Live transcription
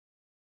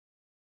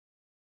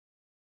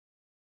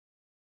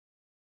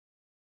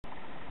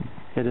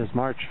It is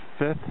March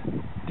 5th,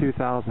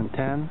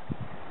 2010.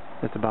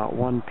 It's about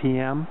 1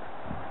 p.m.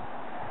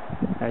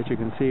 As you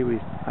can see,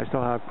 I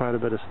still have quite a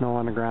bit of snow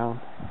on the ground.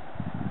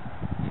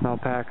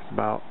 Snowpack is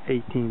about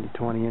 18 to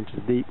 20 inches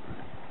deep.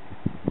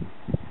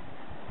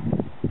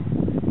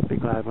 Be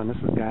glad when this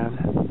is gone.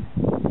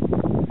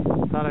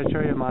 Thought I'd show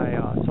you my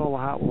solar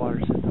hot water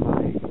system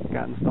I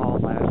got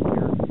installed last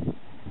year.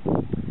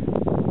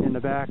 In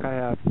the back I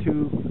have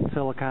two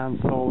silicon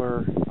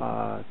solar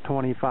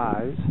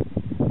 25s.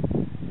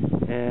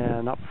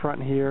 And up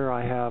front here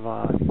I have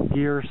a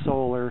Gear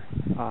Solar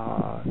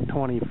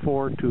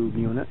 24 tube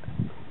unit.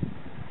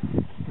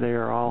 They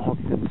are all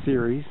hooked in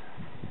series,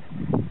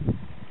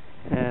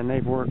 and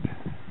they've worked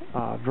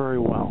very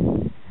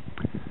well.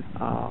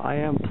 I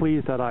am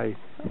pleased that I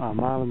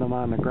mounted them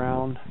on the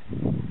ground,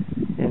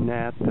 in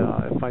that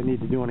if I need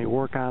to do any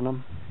work on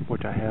them,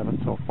 which I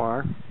haven't so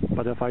far,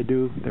 but if I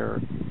do, they're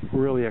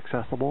really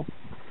accessible.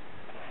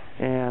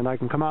 And I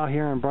can come out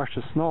here and brush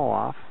the snow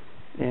off,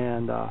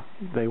 and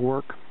they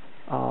work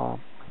all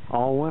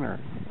winter.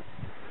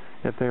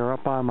 If they were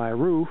up on my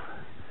roof,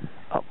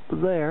 up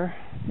there,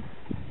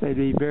 they'd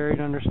be buried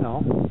under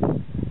snow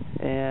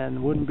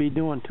and wouldn't be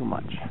doing too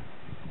much.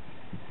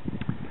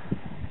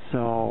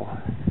 So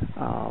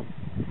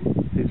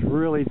these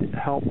really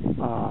help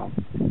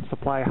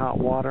supply hot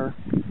water,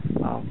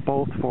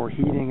 both for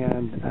heating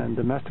and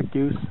domestic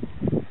use.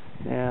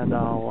 And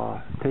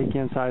I'll take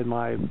you inside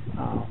my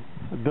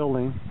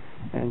building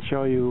and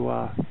show you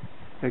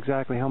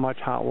exactly how much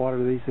hot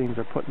water these things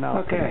are putting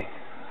out. Okay,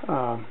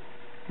 now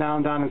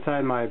I'm down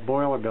inside my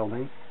boiler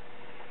building,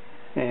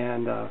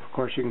 and of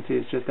course you can see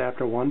it's just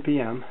after 1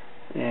 p.m.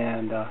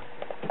 and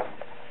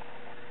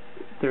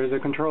there's a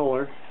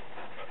controller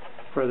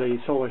for the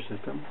solar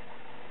system.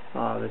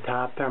 The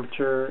top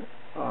temperature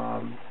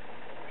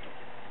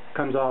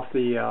comes off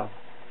the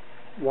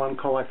one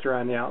collector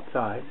on the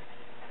outside,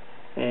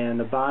 and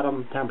the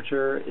bottom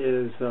temperature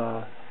is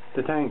the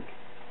tank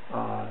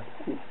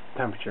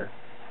temperature.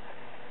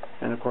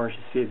 And of course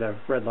you see the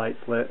red light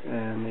lit,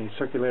 and the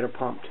circulator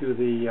pump to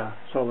the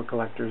solar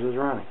collectors is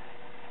running.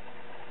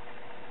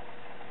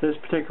 This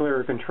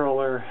particular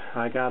controller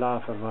I got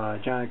off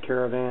of John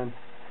Caravan.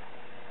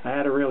 I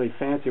had a really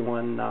fancy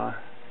one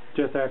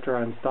just after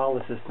I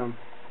installed the system,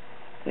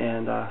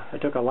 and I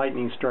took a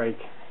lightning strike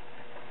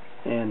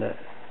and it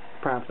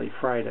promptly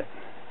fried it.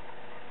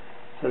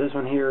 So this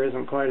one here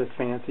isn't quite as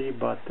fancy,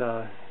 but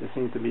it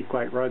seems to be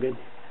quite rugged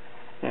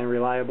and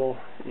reliable,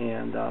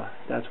 and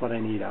that's what I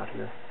need out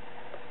here.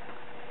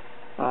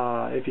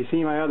 If you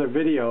see my other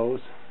videos,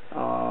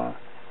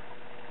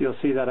 you'll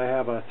see that I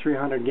have a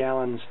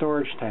 300-gallon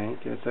storage tank.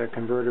 It's a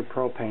converted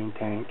propane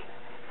tank,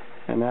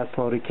 and that's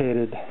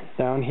located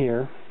down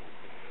here.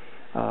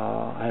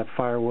 I have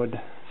firewood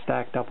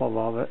stacked up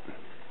above it.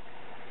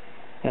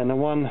 And the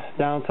one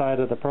downside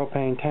of the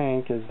propane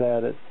tank is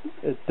that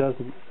it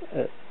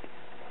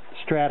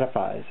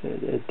stratifies.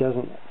 It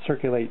doesn't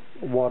circulate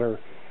water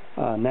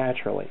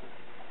naturally.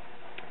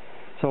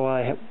 So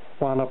I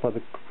wound up with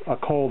a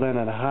cold end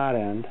and a hot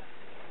end.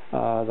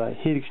 The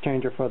heat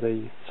exchanger for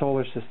the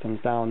solar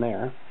system's down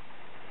there.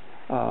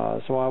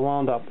 So I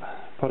wound up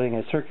putting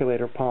a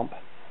circulator pump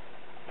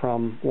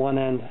from one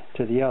end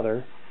to the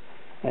other,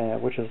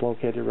 which is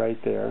located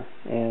right there.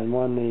 And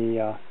when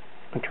the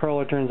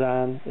controller turns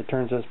on, it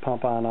turns this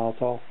pump on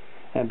also,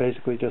 and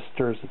basically just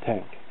stirs the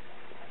tank.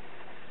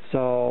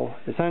 So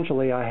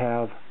essentially I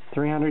have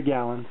 300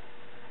 gallons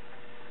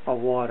of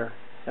water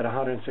at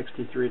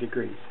 163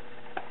 degrees.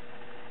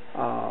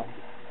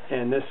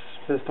 And this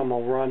system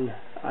will run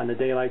on a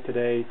day like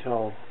today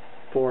till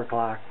 4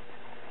 o'clock,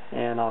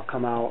 and I'll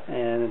come out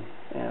and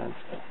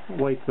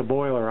wake the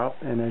boiler up,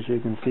 and as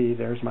you can see,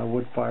 there's my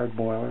wood-fired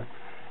boiler.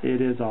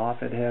 It is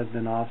off. It has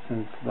been off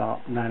since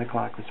about 9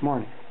 o'clock this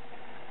morning,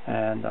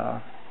 and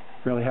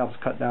really helps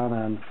cut down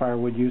on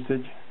firewood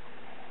usage,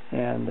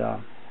 and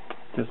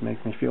just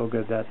makes me feel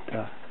good that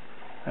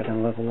I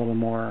can live a little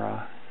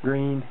more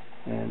green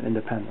and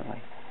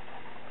independently.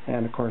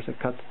 And of course it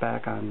cuts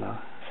back on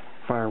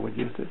firewood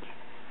usage.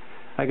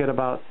 I get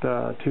about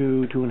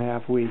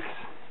 2.5 weeks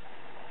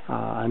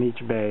on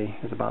each bay.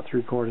 It's about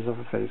 3/4 of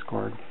a phase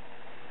cord,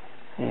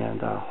 and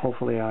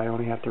hopefully I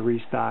only have to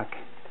restock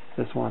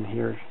this one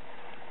here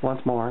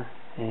once more,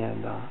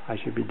 and I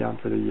should be done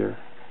for the year.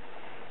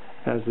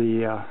 As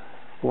the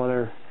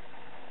weather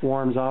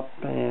warms up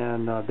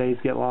and days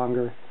get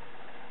longer,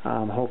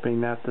 I'm hoping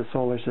that the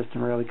solar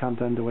system really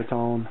comes into its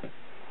own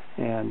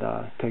and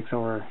takes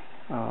over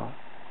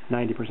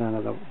 90%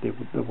 of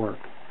the work.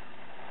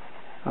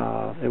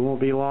 It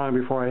won't be long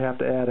before I have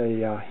to add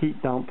a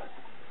heat dump,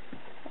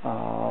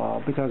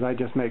 because I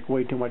just make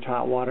way too much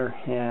hot water,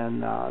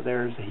 and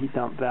there's a heat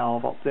dump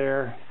valve up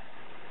there.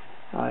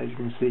 As you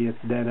can see,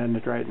 it's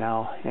dead-ended right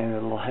now, and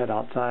it'll head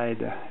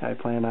outside. I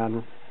plan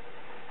on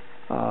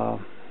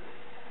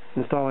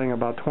installing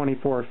about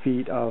 24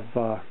 feet of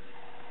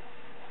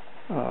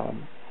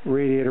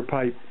radiator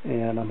pipe,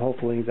 and I'm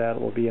hoping that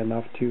will be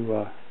enough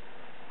to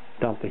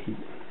dump the heat.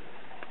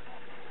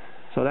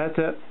 So that's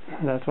it.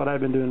 That's what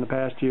I've been doing the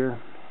past year,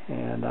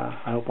 and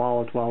I hope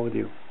all is well with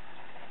you.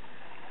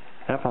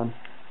 Have fun.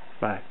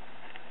 Bye.